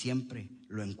 y siempre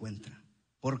lo encuentra.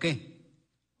 ¿Por qué?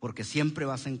 Porque siempre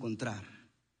vas a encontrar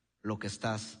lo que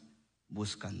estás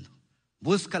buscando.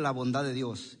 Busca la bondad de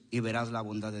Dios y verás la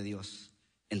bondad de Dios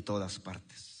en todas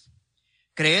partes.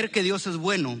 Creer que Dios es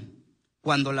bueno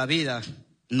cuando la vida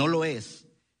no lo es,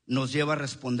 nos lleva a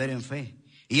responder en fe.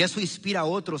 Y eso inspira a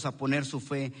otros a poner su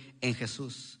fe en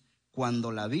Jesús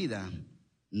cuando la vida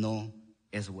no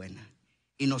es buena.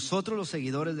 Y nosotros, los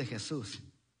seguidores de Jesús,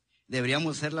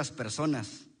 deberíamos ser las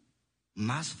personas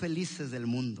más felices del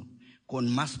mundo,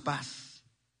 con más paz,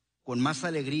 con más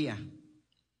alegría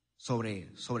sobre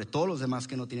todos los demás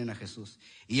que no tienen a Jesús.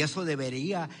 Y eso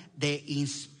debería de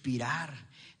inspirar.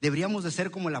 Deberíamos de ser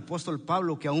como el apóstol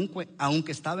Pablo, que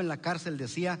aunque estaba en la cárcel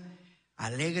decía: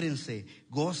 alégrense,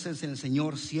 gócense en el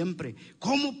Señor siempre.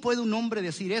 ¿Cómo puede un hombre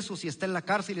decir eso si está en la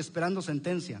cárcel esperando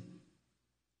sentencia?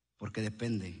 Porque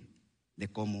depende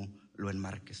de cómo lo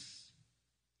enmarques.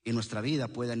 Y nuestra vida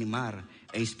puede animar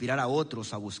e inspirar a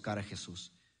otros a buscar a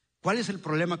Jesús. ¿Cuál es el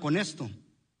problema con esto?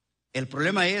 El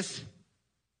problema es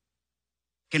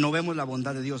que no vemos la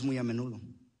bondad de Dios muy a menudo.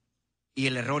 Y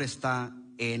el error está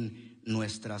en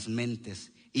nuestras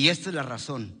mentes. Y esta es la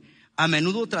razón. A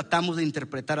menudo tratamos de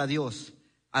interpretar a Dios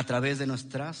a través de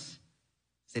nuestras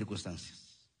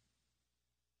circunstancias.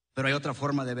 Pero hay otra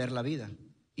forma de ver la vida,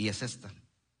 y es esta: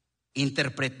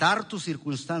 interpretar tus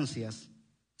circunstancias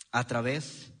a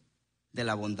través de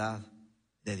la bondad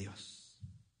de Dios.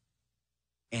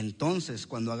 Entonces,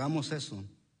 cuando hagamos eso,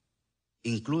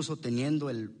 incluso teniendo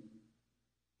el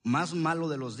más malo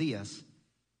de los días,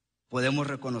 podemos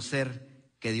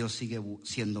reconocer que Dios sigue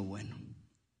siendo bueno.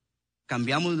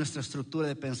 Cambiamos nuestra estructura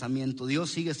de pensamiento.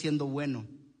 Dios sigue siendo bueno.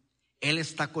 Él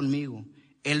está conmigo.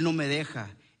 Él no me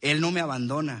deja. Él no me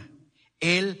abandona.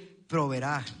 Él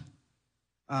proveerá.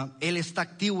 Él está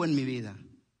activo en mi vida.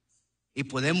 Y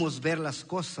podemos ver las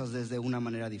cosas desde una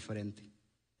manera diferente,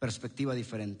 perspectiva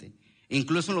diferente.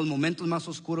 Incluso en los momentos más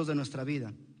oscuros de nuestra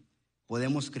vida,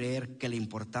 podemos creer que le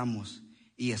importamos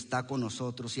y está con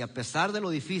nosotros. Y a pesar de lo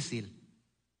difícil,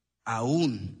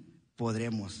 aún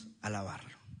podremos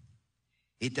alabarlo.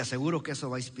 Y te aseguro que eso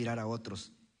va a inspirar a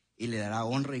otros y le dará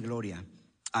honra y gloria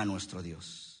a nuestro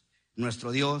Dios.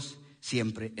 Nuestro Dios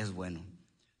siempre es bueno.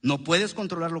 No puedes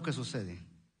controlar lo que sucede,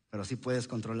 pero sí puedes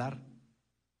controlar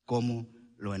cómo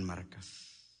lo enmarcas.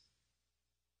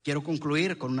 Quiero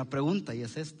concluir con una pregunta, y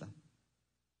es esta: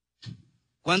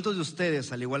 ¿cuántos de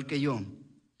ustedes, al igual que yo,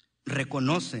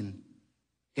 reconocen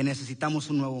que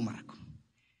necesitamos un nuevo marco?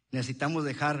 Necesitamos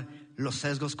dejar los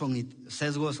sesgos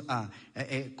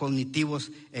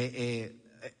cognitivos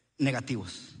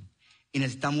negativos, y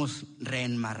necesitamos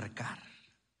reenmarcar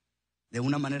de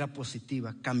una manera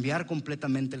positiva, cambiar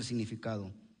completamente el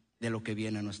significado de lo que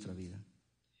viene a nuestra vida.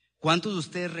 ¿Cuántos de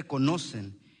ustedes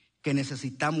reconocen que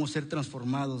necesitamos ser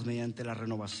transformados mediante la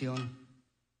renovación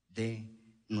de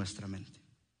nuestra mente?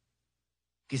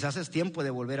 Quizás es tiempo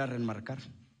de volver a reenmarcar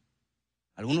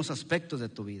algunos aspectos de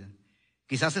tu vida.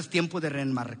 Quizás es tiempo de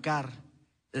reenmarcar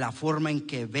la forma en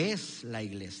que ves la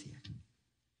iglesia.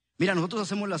 Mira, nosotros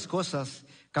hacemos las cosas,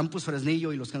 Campus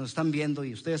Fresnillo y los que nos están viendo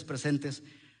y ustedes presentes,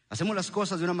 hacemos las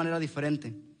cosas de una manera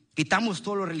diferente. Quitamos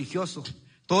todo lo religioso,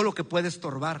 todo lo que puede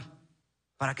estorbar,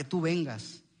 para que tú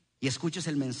vengas y escuches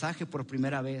el mensaje por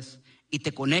primera vez y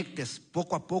te conectes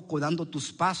poco a poco dando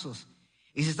tus pasos.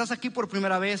 Y si estás aquí por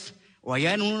primera vez o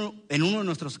allá en uno de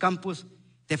nuestros campus,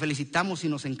 te felicitamos y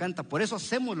nos encanta. Por eso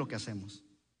hacemos lo que hacemos.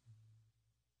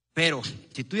 Pero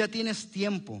si tú ya tienes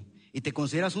tiempo y te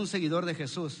consideras un seguidor de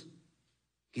Jesús,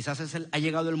 quizás ha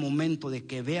llegado el momento de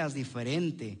que veas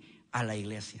diferente a la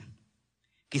iglesia.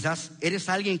 Quizás eres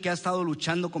alguien que ha estado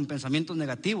luchando con pensamientos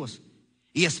negativos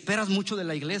y esperas mucho de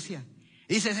la iglesia.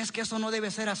 Y dices: es que eso no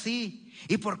debe ser así.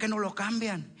 ¿Y por qué no lo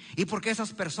cambian? ¿Y por qué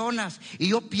esas personas? Y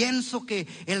yo pienso que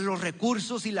en los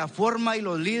recursos y la forma y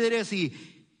los líderes y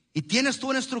tienes tú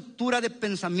una estructura de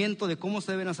pensamiento de cómo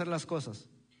se deben hacer las cosas.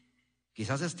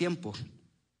 Quizás es tiempo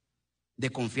de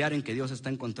confiar en que Dios está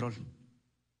en control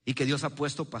y que Dios ha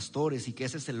puesto pastores y que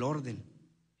ese es el orden.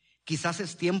 Quizás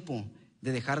es tiempo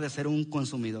de dejar de ser un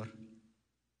consumidor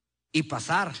y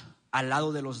pasar al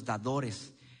lado de los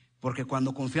dadores, porque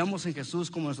cuando confiamos en Jesús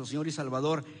como nuestro Señor y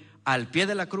Salvador, al pie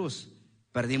de la cruz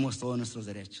perdimos todos nuestros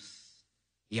derechos,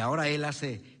 y ahora Él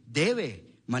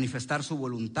debe manifestar su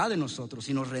voluntad en nosotros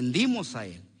y nos rendimos a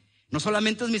Él. No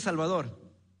solamente es mi Salvador,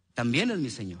 también es mi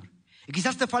Señor. Y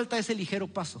quizás te falta ese ligero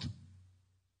paso,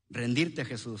 rendirte a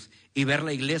Jesús y ver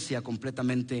la iglesia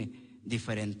completamente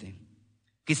diferente.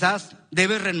 Quizás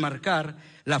debes remarcar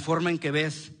la forma en que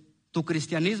ves tu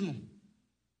cristianismo.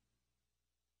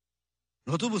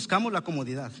 Nosotros buscamos la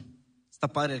comodidad. Está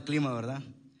padre el clima, ¿verdad?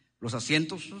 Los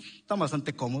asientos están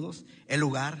bastante cómodos. El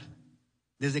lugar,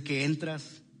 desde que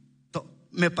entras,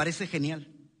 me parece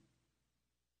genial.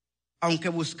 Aunque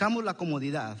buscamos la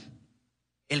comodidad,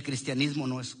 el cristianismo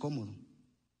no es cómodo.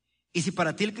 Y si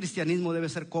para ti el cristianismo debe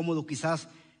ser cómodo, quizás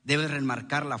debes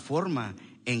remarcar la forma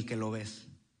en que lo ves.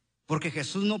 Porque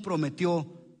Jesús no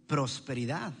prometió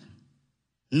prosperidad.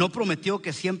 No prometió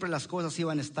que siempre las cosas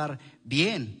iban a estar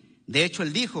bien. De hecho,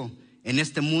 Él dijo, en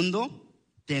este mundo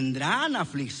tendrán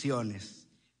aflicciones,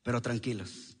 pero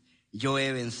tranquilos, yo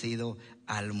he vencido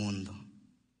al mundo.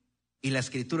 Y la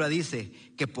Escritura dice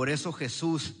que por eso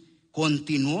Jesús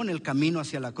continuó en el camino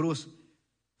hacia la cruz,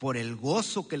 por el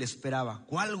gozo que le esperaba.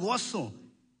 ¿Cuál gozo?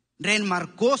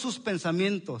 Remarcó sus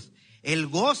pensamientos. El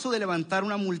gozo de levantar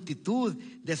una multitud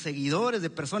de seguidores, de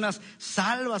personas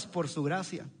salvas por su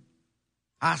gracia.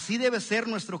 Así debe ser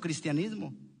nuestro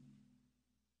cristianismo.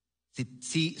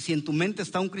 Si en tu mente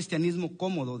está un cristianismo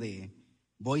cómodo de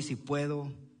voy si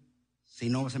puedo, si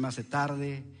no se me hace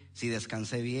tarde, si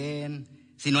descansé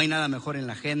bien, si no hay nada mejor en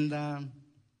la agenda,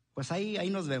 pues ahí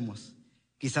nos vemos.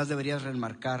 Quizás deberías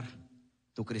remarcar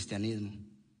tu cristianismo,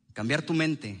 cambiar tu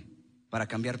mente para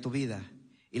cambiar tu vida.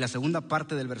 Y la segunda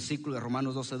parte del versículo de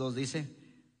Romanos 12:2 dice,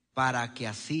 para que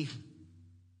así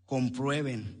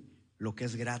comprueben lo que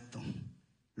es grato,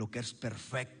 lo que es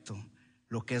perfecto,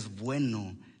 lo que es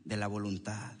bueno de la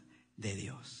voluntad de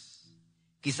Dios.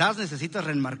 Quizás necesitas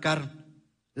remarcar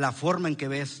la forma en que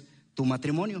ves tu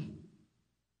matrimonio.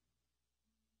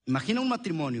 Imagina un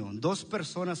matrimonio, 2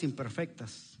 personas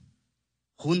imperfectas,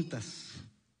 juntas,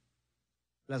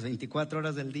 las 24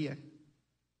 horas del día.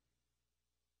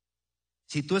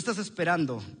 Si tú estás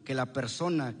esperando que la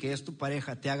persona que es tu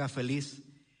pareja te haga feliz,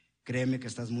 créeme que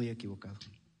estás muy equivocado.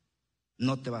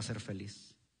 No te va a hacer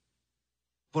feliz,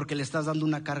 porque le estás dando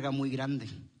una carga muy grande.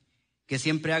 Que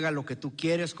siempre haga lo que tú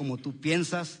quieres, como tú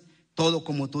piensas, todo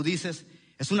como tú dices,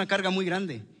 es una carga muy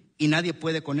grande y nadie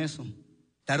puede con eso.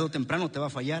 Tarde o temprano te va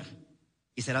a fallar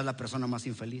y serás la persona más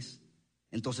infeliz.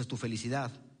 Entonces tu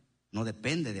felicidad no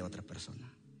depende de otra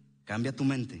persona. Cambia tu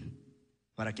mente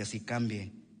para que así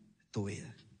cambie tu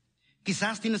vida.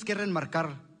 Quizás tienes que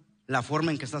remarcar la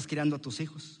forma en que estás criando a tus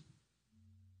hijos.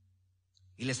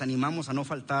 Y les animamos a no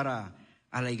faltar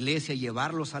a la iglesia y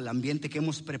llevarlos al ambiente que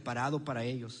hemos preparado para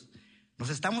ellos. Nos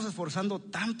estamos esforzando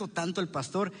tanto el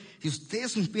pastor. Si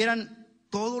ustedes supieran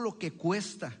todo lo que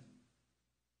cuesta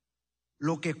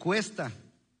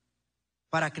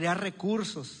para crear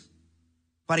recursos,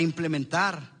 para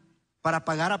implementar, para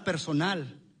pagar a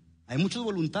personal. Hay muchos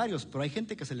voluntarios, pero hay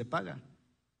gente que se le paga.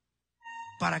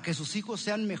 Para que sus hijos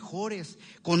sean mejores,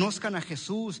 conozcan a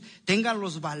Jesús, tengan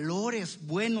los valores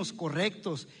buenos,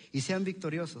 correctos y sean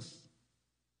victoriosos.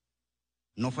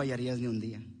 No fallarías ni un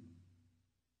día.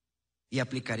 Y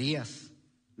aplicarías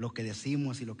lo que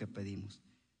decimos y lo que pedimos.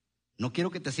 No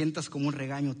quiero que te sientas como un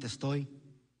regaño, te estoy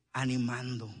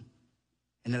animando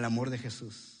en el amor de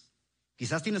Jesús.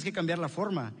 Quizás tienes que cambiar la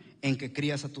forma en que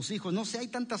crías a tus hijos. No sé, hay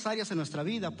tantas áreas en nuestra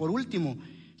vida. Por último,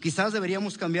 quizás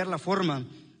deberíamos cambiar la forma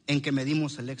en que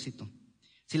medimos el éxito.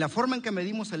 Si la forma en que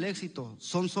medimos el éxito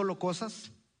son solo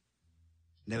cosas,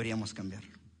 deberíamos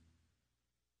cambiarlo.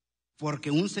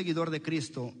 Porque un seguidor de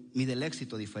Cristo mide el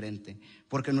éxito diferente.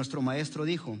 Porque nuestro maestro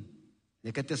dijo,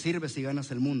 ¿de qué te sirve si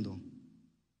ganas el mundo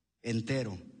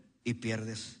entero y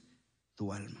pierdes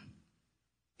tu alma?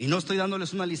 Y no estoy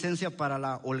dándoles una licencia para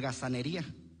la holgazanería.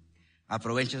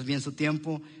 Aprovechen bien su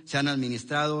tiempo, sean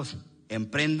administrados,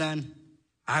 emprendan,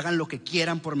 hagan lo que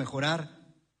quieran por mejorar,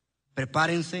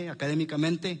 prepárense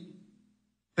académicamente,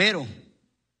 pero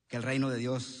que el reino de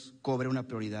Dios cobre una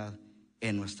prioridad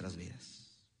en nuestras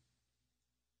vidas.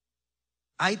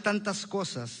 Hay tantas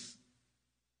cosas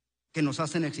que nos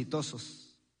hacen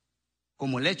exitosos,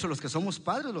 como el hecho, los que somos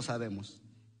padres lo sabemos,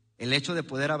 el hecho de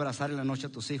poder abrazar en la noche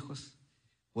a tus hijos,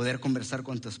 poder conversar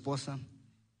con tu esposa,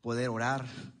 poder orar,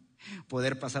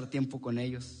 poder pasar tiempo con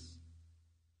ellos.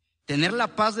 Tener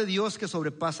la paz de Dios que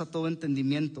sobrepasa todo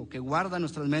entendimiento, que guarda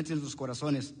nuestras mentes y nuestros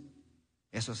corazones,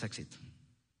 eso es éxito.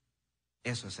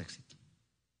 Eso es éxito.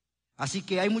 Así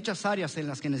que hay muchas áreas en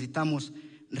las que necesitamos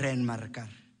reenmarcar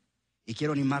y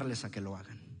quiero animarles a que lo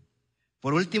hagan.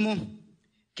 Por último,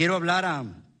 quiero hablar a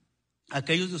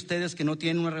aquellos de ustedes que no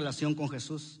tienen una relación con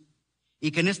Jesús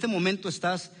y que en este momento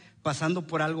estás pasando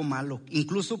por algo malo,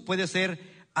 incluso puede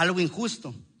ser algo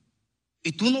injusto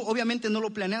y tú obviamente no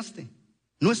lo planeaste,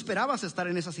 No esperabas estar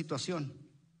en esa situación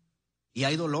y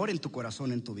hay dolor en tu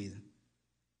corazón, en tu vida.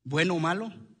 Bueno o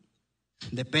malo,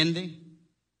 depende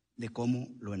de cómo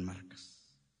lo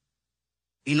enmarcas.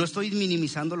 Y no estoy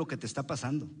minimizando lo que te está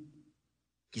pasando.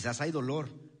 Quizás hay dolor,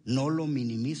 no lo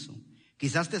minimizo.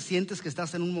 Quizás te sientes que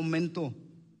estás en un momento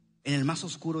en el más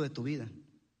oscuro de tu vida.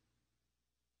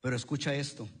 Pero escucha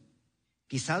esto.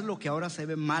 Quizás lo que ahora se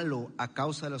ve malo a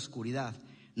causa de la oscuridad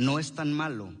no es tan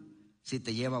malo si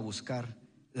te lleva a buscar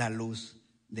la luz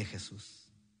de Jesús.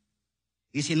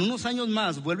 Y si en unos años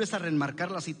más vuelves a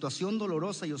remarcar la situación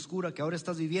dolorosa y oscura que ahora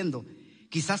estás viviendo,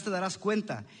 quizás te darás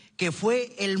cuenta que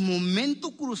fue el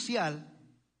momento crucial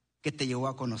que te llevó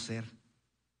a conocer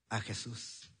a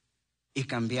Jesús y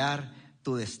cambiar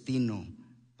tu destino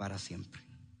para siempre.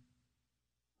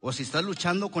 O si estás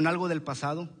luchando con algo del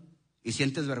pasado y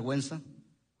sientes vergüenza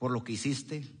por lo que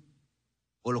hiciste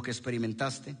o lo que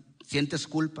experimentaste, sientes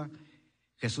culpa,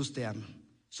 Jesús te ama.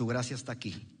 Su gracia está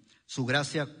aquí. Su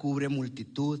gracia cubre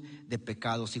multitud de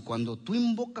pecados y cuando tú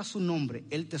invocas su nombre,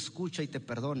 Él te escucha y te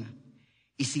perdona.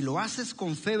 Y si lo haces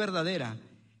con fe verdadera,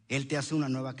 Él te hace una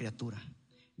nueva criatura.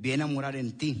 Viene a morar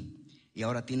en ti y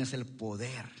ahora tienes el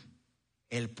poder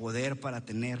para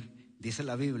tener, dice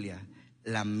la Biblia,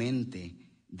 la mente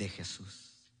de Jesús.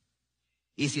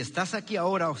 Y si estás aquí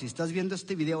ahora o si estás viendo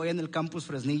este video allá en el campus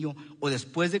Fresnillo o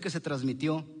después de que se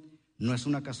transmitió, no es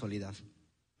una casualidad.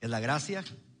 Es la gracia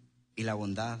y la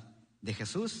bondad de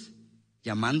Jesús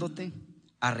llamándote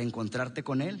a reencontrarte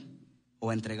con Él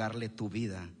o a entregarle tu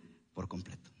vida por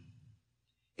completo.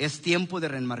 Es tiempo de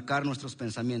reenmarcar nuestros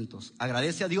pensamientos.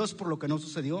 Agradece a Dios por lo que no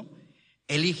sucedió.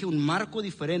 Elige un marco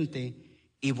diferente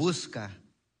y busca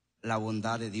la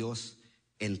bondad de Dios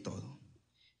en todo.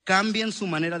 Cambien su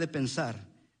manera de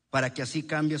pensar para que así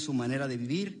cambie su manera de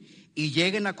vivir y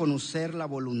lleguen a conocer la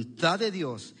voluntad de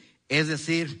Dios, es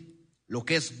decir, lo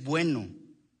que es bueno,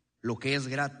 lo que es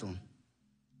grato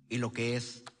y lo que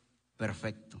es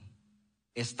perfecto.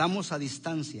 Estamos a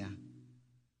distancia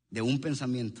de un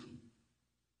pensamiento,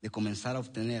 de comenzar a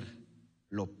obtener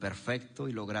lo perfecto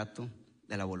y lo grato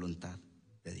de la voluntad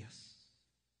de Dios.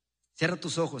 Cierra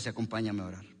tus ojos y acompáñame a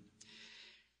orar.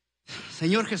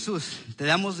 Señor Jesús, te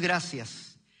damos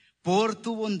gracias por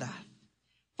tu bondad,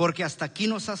 porque hasta aquí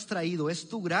nos has traído. Es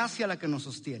tu gracia la que nos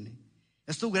sostiene.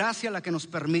 Es tu gracia la que nos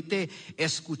permite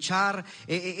escuchar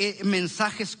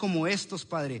mensajes como estos,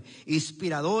 Padre,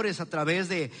 inspiradores a través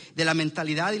de la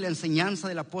mentalidad y la enseñanza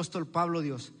del apóstol Pablo,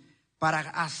 Dios,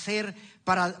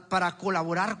 para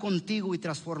colaborar contigo y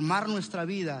transformar nuestra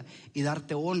vida y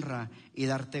darte honra y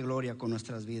darte gloria con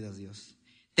nuestras vidas, Dios.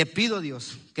 Te pido,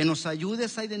 Dios, que nos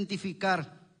ayudes a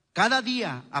identificar cada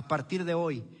día a partir de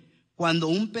hoy cuando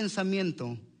un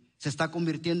pensamiento se está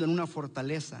convirtiendo en una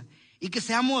fortaleza y que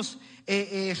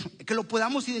que lo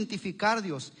podamos identificar,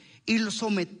 Dios, y lo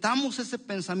sometamos ese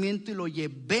pensamiento y lo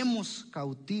llevemos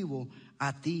cautivo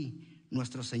a ti,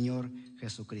 nuestro Señor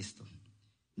Jesucristo.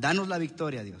 Danos la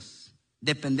victoria, Dios.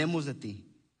 Dependemos de ti.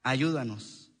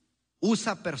 Ayúdanos.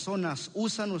 Usa personas,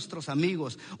 usa nuestros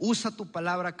amigos, usa tu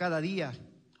palabra cada día.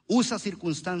 Usa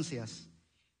circunstancias,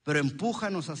 pero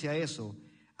empújanos hacia eso,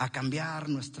 a cambiar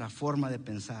nuestra forma de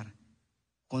pensar,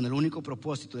 con el único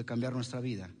propósito de cambiar nuestra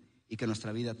vida y que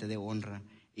nuestra vida te dé honra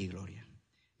y gloria.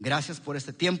 Gracias por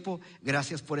este tiempo,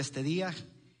 gracias por este día.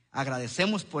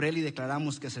 Agradecemos por él y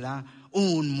declaramos que será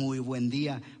un muy buen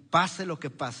día. Pase lo que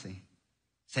pase,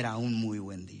 será un muy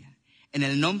buen día. En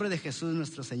el nombre de Jesús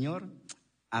nuestro Señor,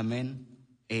 amén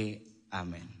e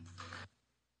amén.